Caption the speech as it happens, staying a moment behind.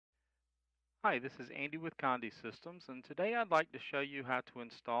Hi, this is Andy with Conde Systems, and today I'd like to show you how to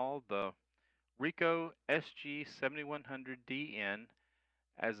install the Ricoh SG 7100DN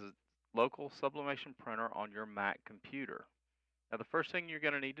as a local sublimation printer on your Mac computer. Now, the first thing you're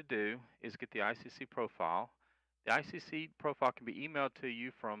going to need to do is get the ICC profile. The ICC profile can be emailed to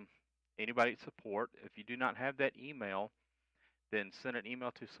you from anybody at support. If you do not have that email, then send an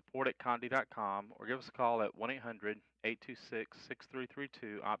email to support@conde.com or give us a call at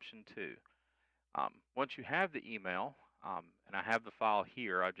 1-800-826-6332, option 2. Once you have the email, and I have the file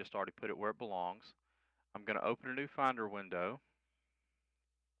here, I just already put it where it belongs. I'm going to open a new Finder window.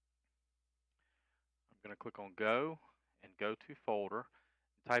 I'm going to click on Go and go to Folder.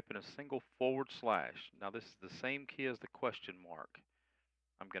 Type in a single /. Now this is the same key as the question mark.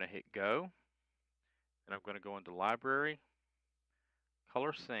 I'm going to hit Go, and I'm going to go into Library,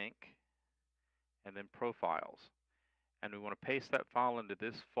 Color Sync, and then Profiles. And we want to paste that file into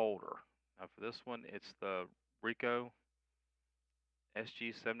this folder. Now for this one, it's the Ricoh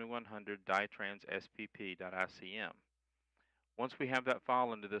SG 7100 Ditrans SPP.ICM. Once we have that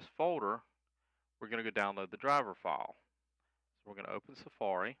file into this folder, we're going to go download the driver file. So we're going to open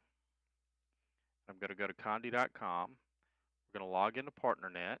Safari. I'm going to go to Conde.com. We're going to log into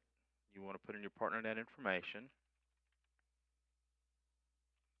PartnerNet. You want to put in your PartnerNet information.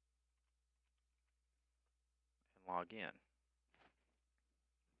 And log in.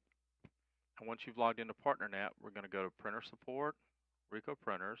 And once you've logged into PartnerNet, we're going to go to Printer Support, Ricoh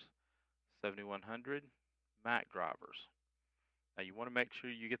Printers, 7100, Mac drivers. Now you want to make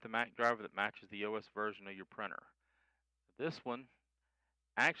sure you get the Mac driver that matches the OS version of your printer. This one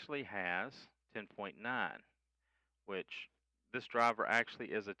actually has 10.9, which this driver actually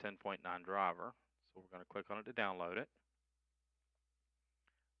is a 10.9 driver. So we're going to click on it to download it.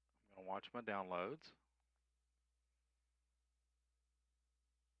 I'm going to watch my downloads.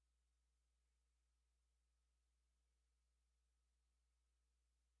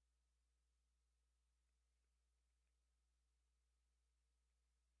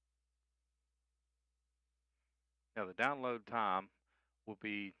 Now the download time will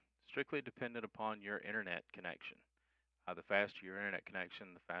be strictly dependent upon your internet connection. The faster your internet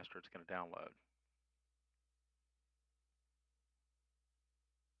connection, the faster it's going to download.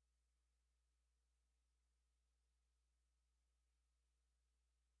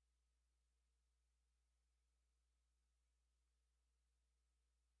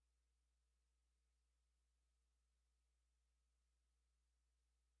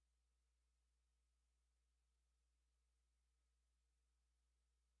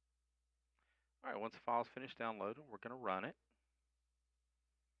 All right, once the file's finished downloading, we're going to run it.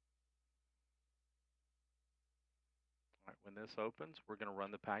 All right, when this opens, we're going to run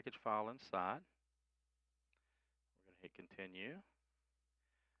the package file inside. We're going to hit continue.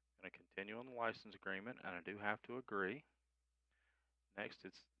 I'm going to continue on the license agreement, and I do have to agree. Next,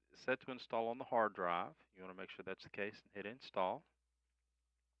 it's set to install on the hard drive. You want to make sure that's the case and hit install.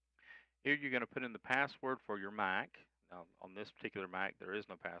 Here you're going to put in the password for your Mac. Now on this particular Mac there is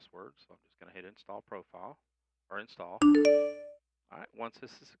no password, so I'm just going to hit install profile or install. Alright, once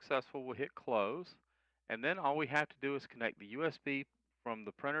this is successful, we'll hit close, and then all we have to do is connect the USB from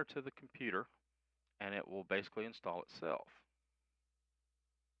the printer to the computer, and it will basically install itself.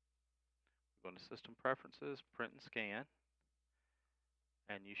 Go into System Preferences, Print and Scan,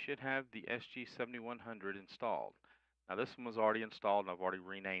 and you should have the SG7100 installed. Now this one was already installed and I've already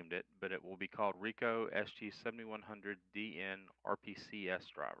renamed it, but it will be called Ricoh SG7100DN RPCS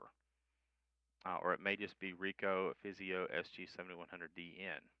driver. Or it may just be Ricoh Physio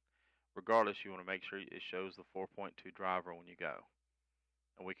SG7100DN. Regardless, you want to make sure it shows the 4.2 driver when you go.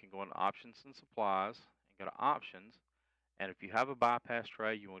 And we can go into Options and Supplies and go to Options. And if you have a bypass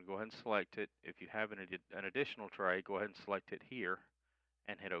tray, you want to go ahead and select it. If you have an additional tray, go ahead and select it here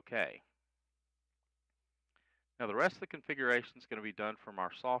and hit OK. Now the rest of the configuration is going to be done from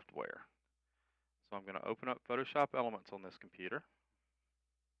our software. So I'm going to open up Photoshop Elements on this computer.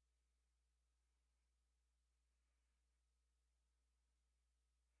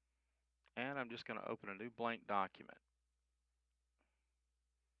 And I'm just going to open a new blank document.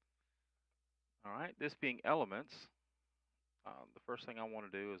 All right, this being Elements, the first thing I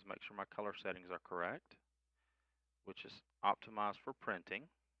want to do is make sure my color settings are correct, which is optimized for printing,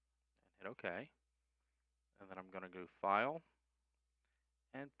 and hit OK. And then I'm going to go File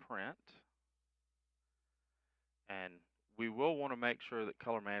and Print. And we will want to make sure that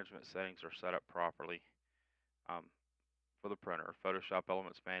color management settings are set up properly for the printer. Photoshop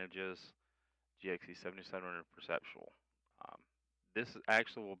Elements manages GXE 7700 Perceptual. This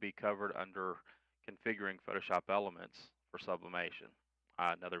actually will be covered under configuring Photoshop Elements for sublimation,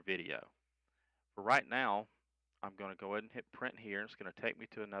 another video. For right now, I'm going to go ahead and hit print here. It's going to take me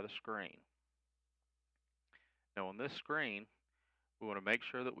to another screen. Now on this screen, we want to make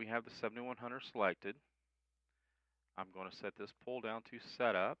sure that we have the 7100 selected. I'm going to set this pull down to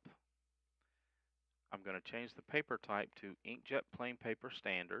setup. I'm going to change the paper type to inkjet plain paper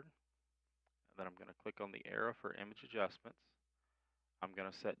standard. And then I'm going to click on the arrow for image adjustments. I'm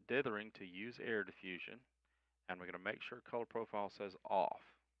going to set dithering to use air diffusion. And we're going to make sure color profile says off.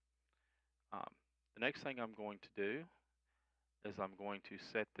 The next thing I'm going to do is I'm going to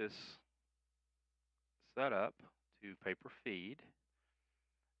set this setup to paper feed.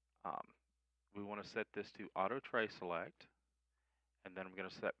 We want to set this to auto tray select, and then I'm going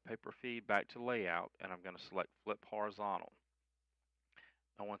to set paper feed back to layout, and I'm going to select flip horizontal.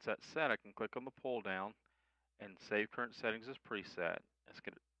 Now once that's set, I can click on the pull down and save current settings as preset. It's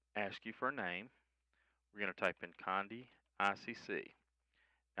going to ask you for a name. We're going to type in Conde ICC.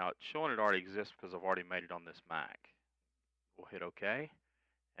 Now it's showing it already exists because I've already made it on this Mac. We'll hit OK,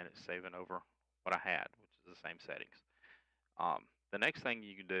 and it's saving over what I had, which is the same settings. The next thing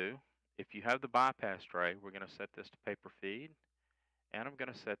you can do, if you have the bypass tray, we're going to set this to paper feed, and I'm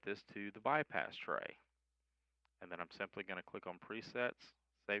going to set this to the bypass tray. And then I'm simply going to click on presets,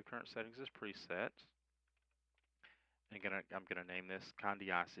 save current settings as presets, and I'm going to name this Conde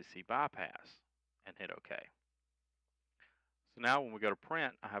ICC bypass and hit OK. So now when we go to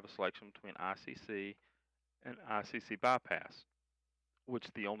print, I have a selection between ICC and ICC bypass,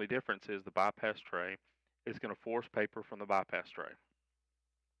 which the only difference is the bypass tray is going to force paper from the bypass tray.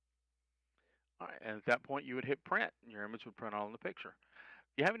 All right, and at that point you would hit print and your image would print all in the picture.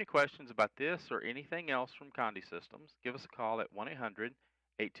 If you have any questions about this or anything else from Conde Systems, give us a call at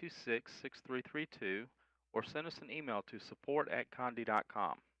 1-800-826-6332 or send us an email to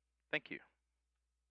support@conde.com. Thank you.